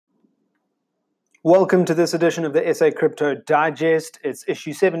Welcome to this edition of the SA Crypto Digest. It's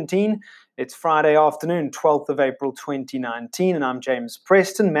issue 17. It's Friday afternoon, 12th of April 2019, and I'm James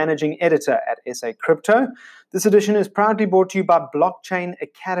Preston, managing editor at SA Crypto. This edition is proudly brought to you by Blockchain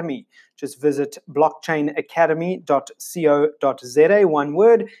Academy. Just visit blockchainacademy.co.za, one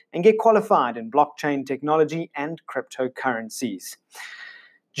word, and get qualified in blockchain technology and cryptocurrencies.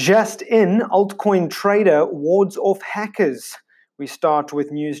 Just in, altcoin trader wards off hackers. We start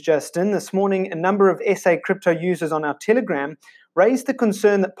with news just in. This morning, a number of SA Crypto users on our Telegram raised the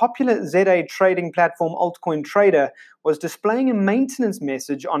concern that popular ZA trading platform Altcoin Trader was displaying a maintenance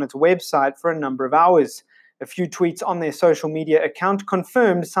message on its website for a number of hours. A few tweets on their social media account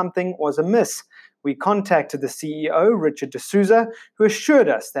confirmed something was amiss. We contacted the CEO, Richard D'Souza, who assured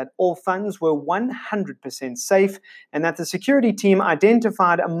us that all funds were 100% safe and that the security team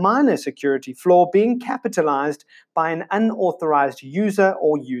identified a minor security flaw being capitalized by an unauthorized user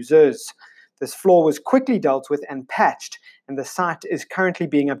or users. This flaw was quickly dealt with and patched, and the site is currently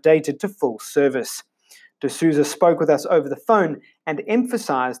being updated to full service. D'Souza spoke with us over the phone and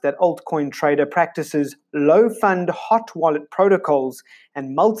emphasized that Altcoin Trader practices low-fund hot wallet protocols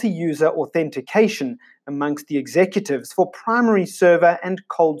and multi-user authentication amongst the executives for primary server and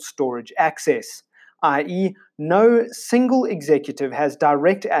cold storage access, i.e., no single executive has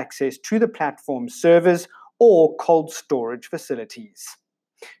direct access to the platform's servers or cold storage facilities.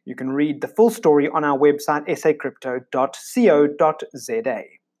 You can read the full story on our website sacrypto.co.za.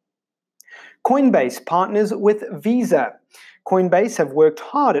 Coinbase partners with Visa. Coinbase have worked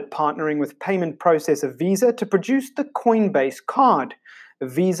hard at partnering with payment processor Visa to produce the Coinbase card, a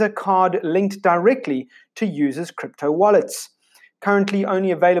Visa card linked directly to users' crypto wallets. Currently only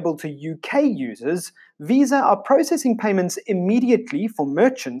available to UK users, Visa are processing payments immediately for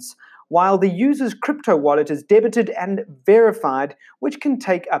merchants, while the user's crypto wallet is debited and verified, which can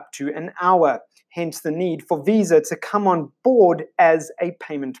take up to an hour, hence the need for Visa to come on board as a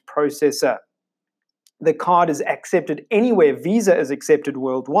payment processor. The card is accepted anywhere Visa is accepted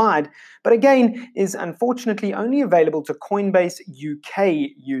worldwide, but again is unfortunately only available to Coinbase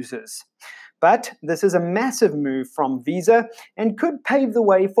UK users. But this is a massive move from Visa and could pave the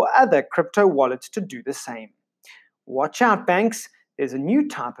way for other crypto wallets to do the same. Watch out, banks. There's a new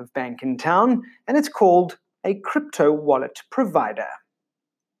type of bank in town, and it's called a crypto wallet provider.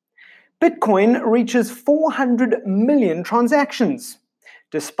 Bitcoin reaches 400 million transactions.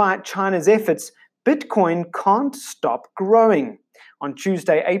 Despite China's efforts, Bitcoin can't stop growing. On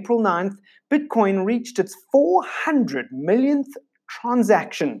Tuesday, April 9th, Bitcoin reached its 400 millionth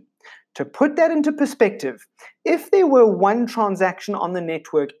transaction. To put that into perspective, if there were one transaction on the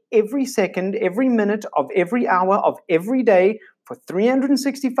network every second, every minute of every hour of every day for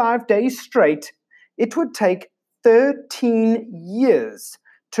 365 days straight, it would take 13 years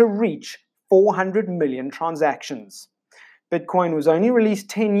to reach 400 million transactions. Bitcoin was only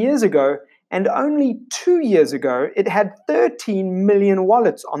released 10 years ago, and only 2 years ago, it had 13 million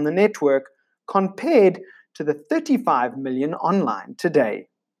wallets on the network, compared to the 35 million online today.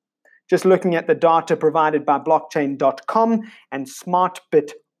 Just looking at the data provided by blockchain.com and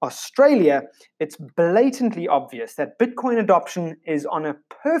SmartBit Australia, it's blatantly obvious that Bitcoin adoption is on a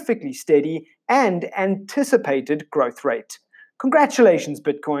perfectly steady and anticipated growth rate. Congratulations,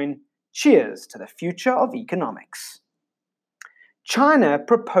 Bitcoin. Cheers to the future of economics. China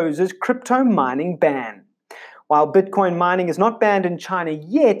proposes crypto mining ban. While Bitcoin mining is not banned in China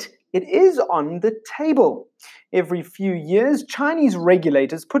yet, it is on the table. Every few years, Chinese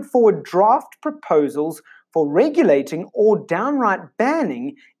regulators put forward draft proposals for regulating or downright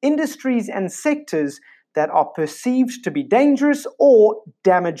banning industries and sectors that are perceived to be dangerous or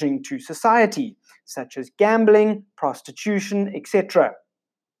damaging to society, such as gambling, prostitution, etc.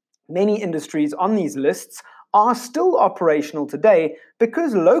 Many industries on these lists are still operational today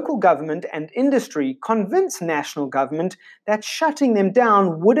because local government and industry convince national government that shutting them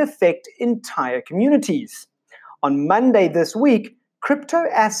down would affect entire communities. On Monday this week, crypto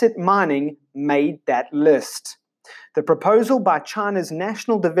asset mining made that list. The proposal by China's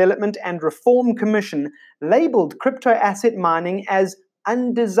National Development and Reform Commission labeled crypto asset mining as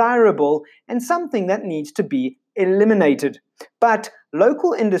undesirable and something that needs to be eliminated. But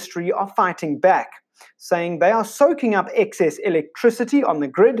local industry are fighting back, saying they are soaking up excess electricity on the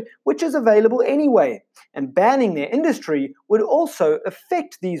grid, which is available anyway, and banning their industry would also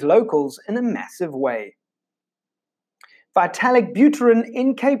affect these locals in a massive way. Vitalik Buterin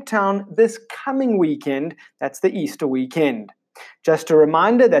in Cape Town this coming weekend, that's the Easter weekend. Just a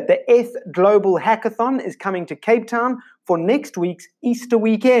reminder that the ETH Global Hackathon is coming to Cape Town for next week's Easter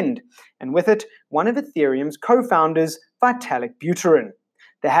weekend, and with it, one of Ethereum's co-founders, Vitalik Buterin.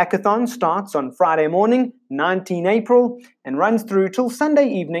 The hackathon starts on Friday morning, 19 April, and runs through till Sunday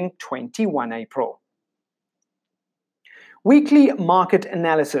evening, 21 April. Weekly market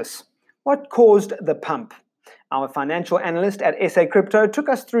analysis. What caused the pump? Our financial analyst at SA Crypto took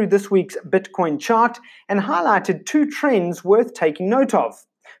us through this week's Bitcoin chart and highlighted two trends worth taking note of.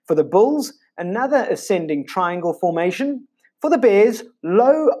 For the bulls, another ascending triangle formation. For the bears,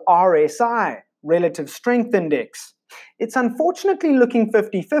 low RSI, relative strength index. It's unfortunately looking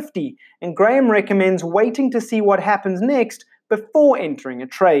 50-50, and Graham recommends waiting to see what happens next before entering a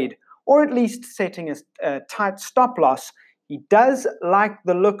trade, or at least setting a tight stop loss. He does like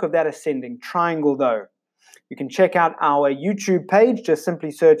the look of that ascending triangle though. You can check out our YouTube page. Just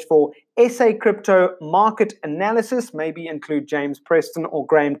simply search for SA Crypto Market Analysis. Maybe include James Preston or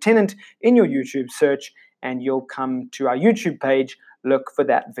Graham Tennant in your YouTube search, and you'll come to our YouTube page. Look for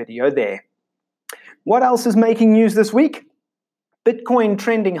that video there. What else is making news this week? Bitcoin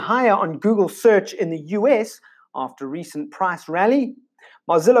trending higher on Google search in the US after recent price rally.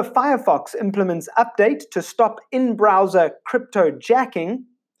 Mozilla Firefox implements update to stop in-browser crypto jacking.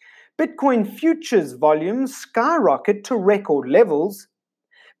 Bitcoin futures volumes skyrocket to record levels.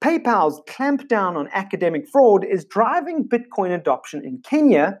 PayPal's clampdown on academic fraud is driving Bitcoin adoption in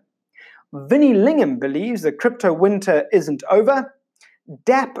Kenya. Vinnie Lingham believes the crypto winter isn't over.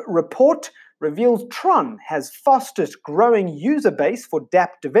 DApp report reveals Tron has fastest growing user base for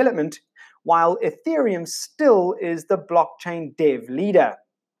DApp development, while Ethereum still is the blockchain dev leader.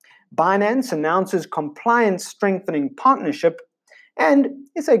 Binance announces compliance strengthening partnership. And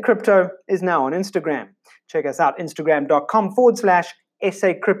SA Crypto is now on Instagram. Check us out,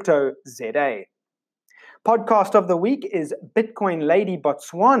 instagram.com/SACryptoZA. Podcast of the week is Bitcoin Lady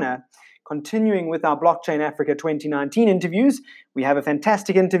Botswana. Continuing with our Blockchain Africa 2019 interviews, we have a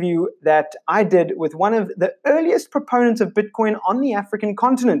fantastic interview that I did with one of the earliest proponents of Bitcoin on the African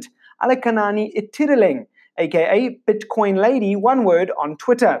continent, Alekanani Itireleng, aka Bitcoin Lady, one word, on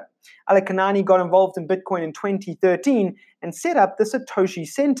Twitter. Alekanani got involved in Bitcoin in 2013 and set up the Satoshi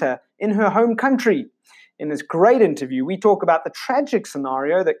Center in her home country. In this great interview, we talk about the tragic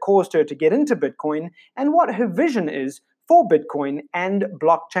scenario that caused her to get into Bitcoin and what her vision is for Bitcoin and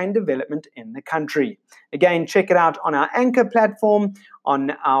blockchain development in the country. Again, check it out on our Anchor platform,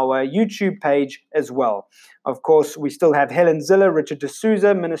 on our YouTube page as well. Of course, we still have Helen Ziller, Richard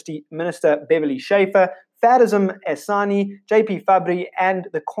D'Souza, Minister Beverly Schaefer, Fadism Esani, JP Fabri, and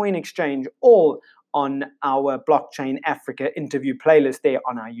the Coin Exchange, all on our Blockchain Africa interview playlist there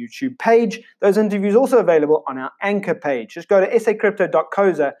on our YouTube page. Those interviews also available on our Anchor page. Just go to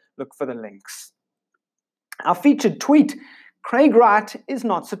sacrypto.coza, look for the links. Our featured tweet, Craig Wright is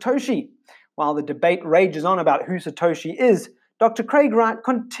not Satoshi. While the debate rages on about who Satoshi is, Dr. Craig Wright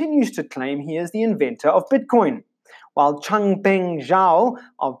continues to claim he is the inventor of Bitcoin. While Changpeng Zhao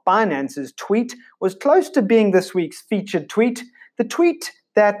of Binance's tweet was close to being this week's featured tweet, the tweet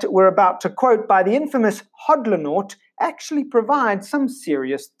that we're about to quote by the infamous Hodlonaut actually provides some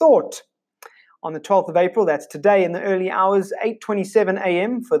serious thought. On the 12th of April, that's today in the early hours, 8:27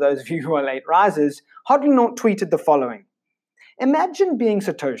 a.m., for those of you who are late risers, Hodlonaut tweeted the following. Imagine being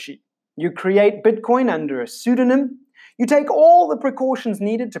Satoshi. You create Bitcoin under a pseudonym. You take all the precautions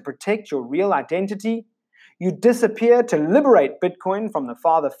needed to protect your real identity. You disappear to liberate Bitcoin from the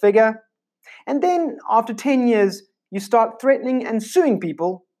father figure. And then, after 10 years, you start threatening and suing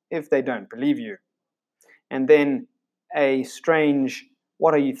people if they don't believe you. And then a strange,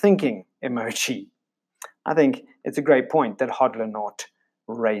 what are you thinking emoji. I think it's a great point that Hodlonaut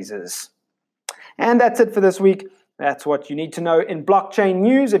raises. And that's it for this week. That's what you need to know in blockchain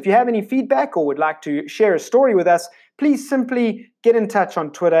news. If you have any feedback or would like to share a story with us, please simply get in touch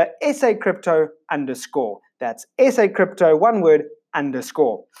on Twitter, SACrypto_. That's SACrypto, one word,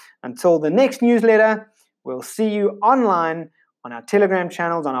 _. Until the next newsletter, we'll see you online on our Telegram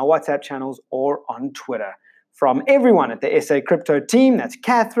channels, on our WhatsApp channels, or on Twitter. From everyone at the SA Crypto team, that's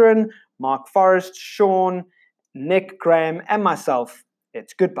Catherine, Mark Forrest, Sean, Nick, Graham, and myself,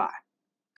 it's goodbye.